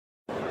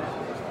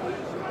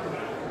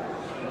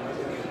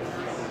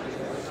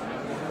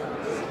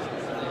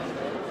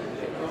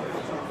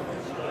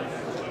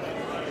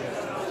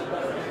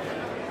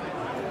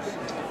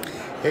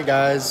Hey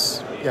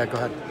guys, yeah, go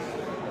ahead.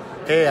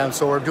 Hey,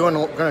 so we're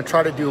going to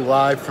try to do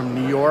live from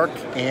New York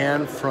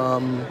and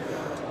from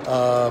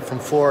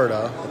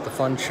Florida at the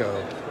Fun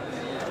Show.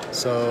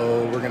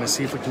 So we're going to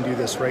see if we can do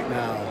this right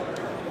now.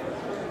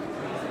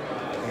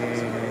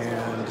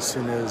 And as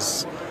soon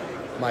as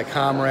my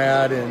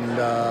comrade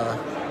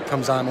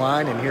comes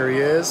online, and here he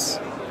is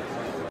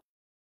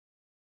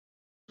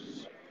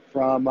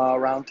from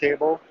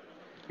Roundtable,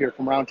 here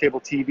from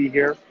Roundtable TV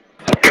here.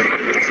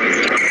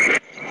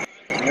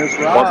 There's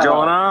Rob. What's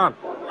going on?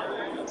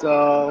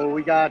 So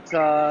we got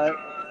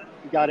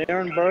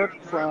Aaron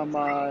Burke from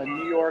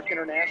New York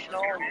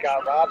International, and we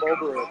got Rob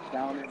Oberich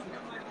down in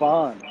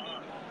Fun.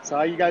 So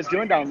how you guys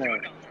doing down there?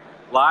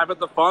 Live at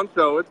the Fun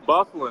Show. It's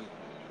bustling.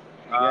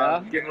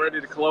 Yeah. Getting ready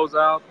to close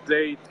out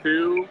day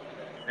 2,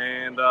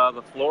 and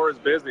the floor is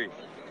busy.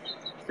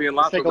 Seeing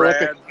lots of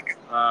rads,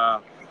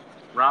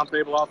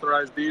 Roundtable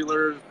authorized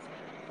dealers,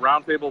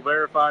 Roundtable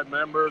verified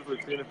members.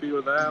 We've seen a few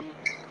of them.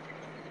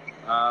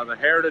 The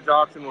Heritage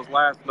auction was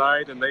last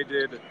night, and they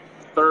did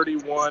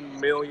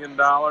 $31 million.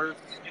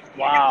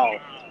 Wow.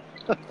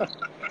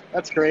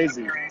 That's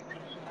crazy.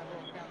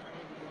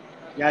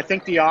 Yeah, I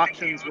think the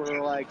auctions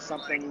were like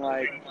something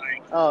like,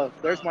 oh,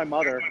 there's my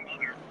mother.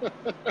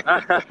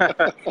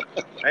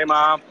 Hey,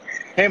 Mom.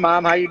 Hey,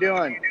 Mom, how you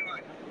doing?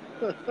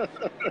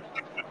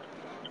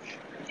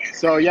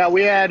 So, yeah,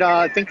 we had,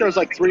 I think there was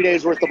like 3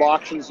 days worth of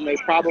auctions, and they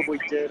probably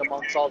did,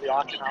 amongst all the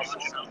auction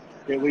houses,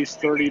 at least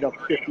 30 to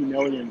 50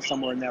 million,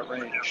 somewhere in that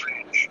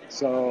range.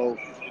 So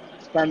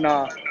it's been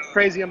a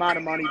crazy amount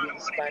of money being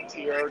spent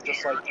here,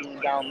 just like being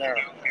down there.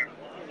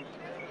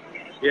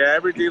 Yeah,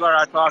 every dealer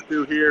I talk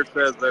to here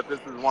says that this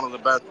is one of the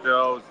best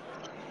shows.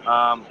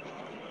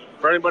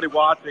 For anybody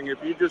watching,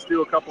 if you just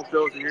do a couple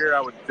shows a year,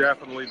 I would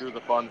definitely do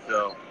the Fun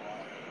Show.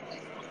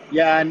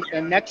 Yeah,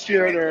 and next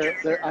year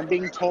I'm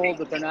being told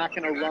that they're not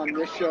going to run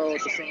this show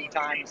at the same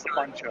time as the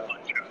Fun Show.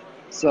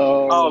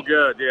 So. Oh,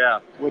 good,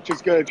 yeah. Which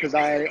is good because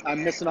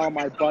I'm missing all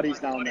my buddies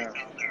down there.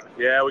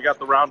 Yeah, we got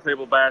the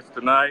Roundtable Bash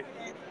tonight.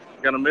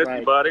 Gonna miss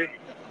you, buddy.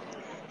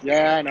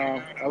 Yeah, I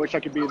know. I wish I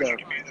could be there.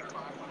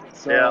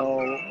 So,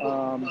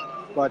 yeah.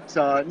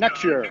 But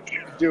next year,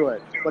 do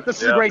it. But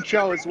this is a great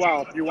show as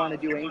well. If you want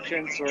to do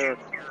Ancients or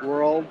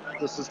World,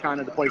 this is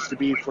kind of the place to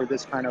be for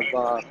this kind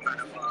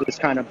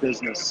of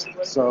business.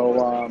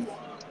 So,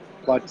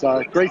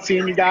 great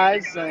seeing you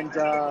guys, and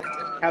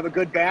have a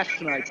good bash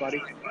tonight,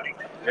 buddy.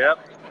 Yep.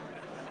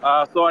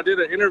 So I did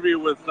an interview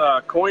with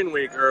Coin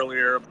Week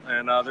earlier,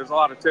 and there's a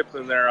lot of tips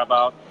in there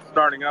about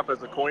starting up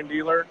as a coin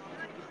dealer.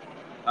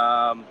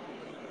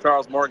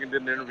 Charles Morgan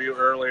did an interview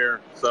earlier,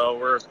 so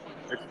we're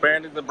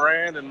expanding the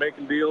brand and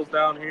making deals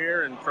down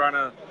here and trying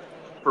to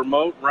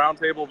promote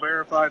Roundtable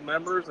verified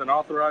members and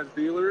authorized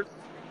dealers,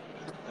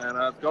 and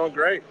it's going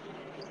great.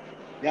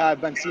 Yeah,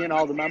 I've been seeing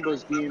all the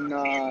members being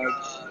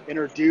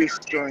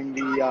introduced during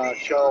the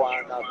show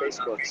on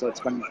Facebook, so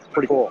it's been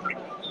pretty cool.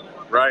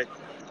 Right.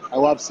 I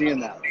love seeing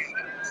that.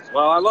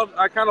 Well,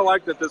 I kind of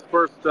like that this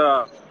first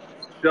show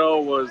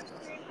was,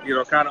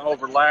 kind of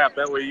overlapped.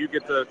 That way you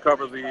get to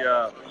cover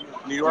the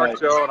New York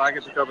show, and I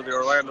get to cover the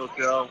Orlando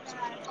show.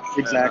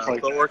 Exactly.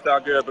 And, so it worked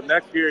out good. But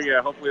next year,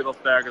 yeah, hopefully it'll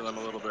stagger them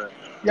a little bit.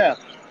 Yeah,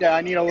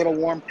 I need a little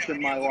warmth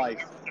in my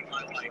life.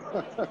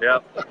 Yeah.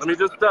 Let me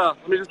just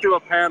do a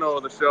panel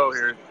of the show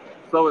here.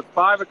 So it's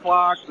 5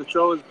 o'clock. The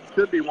show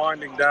should be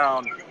winding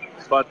down,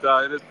 but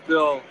it is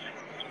still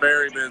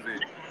very busy.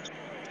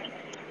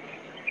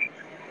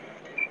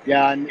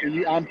 Yeah,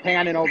 and I'm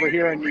panning over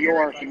here in New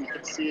York, and you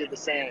can see it the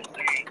same.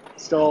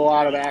 Still a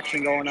lot of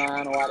action going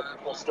on, a lot of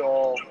people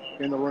still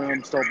in the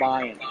room, still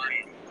buying.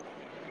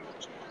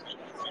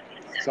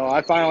 So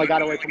I finally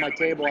got away from my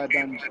table. I've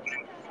been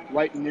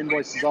writing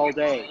invoices all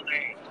day,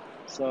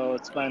 so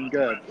it's been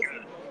good.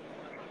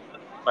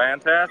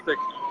 Fantastic.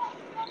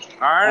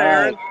 All right,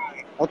 Aaron.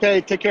 Okay,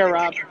 take care,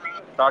 Rob.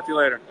 Talk to you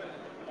later.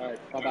 All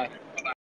right, bye-bye.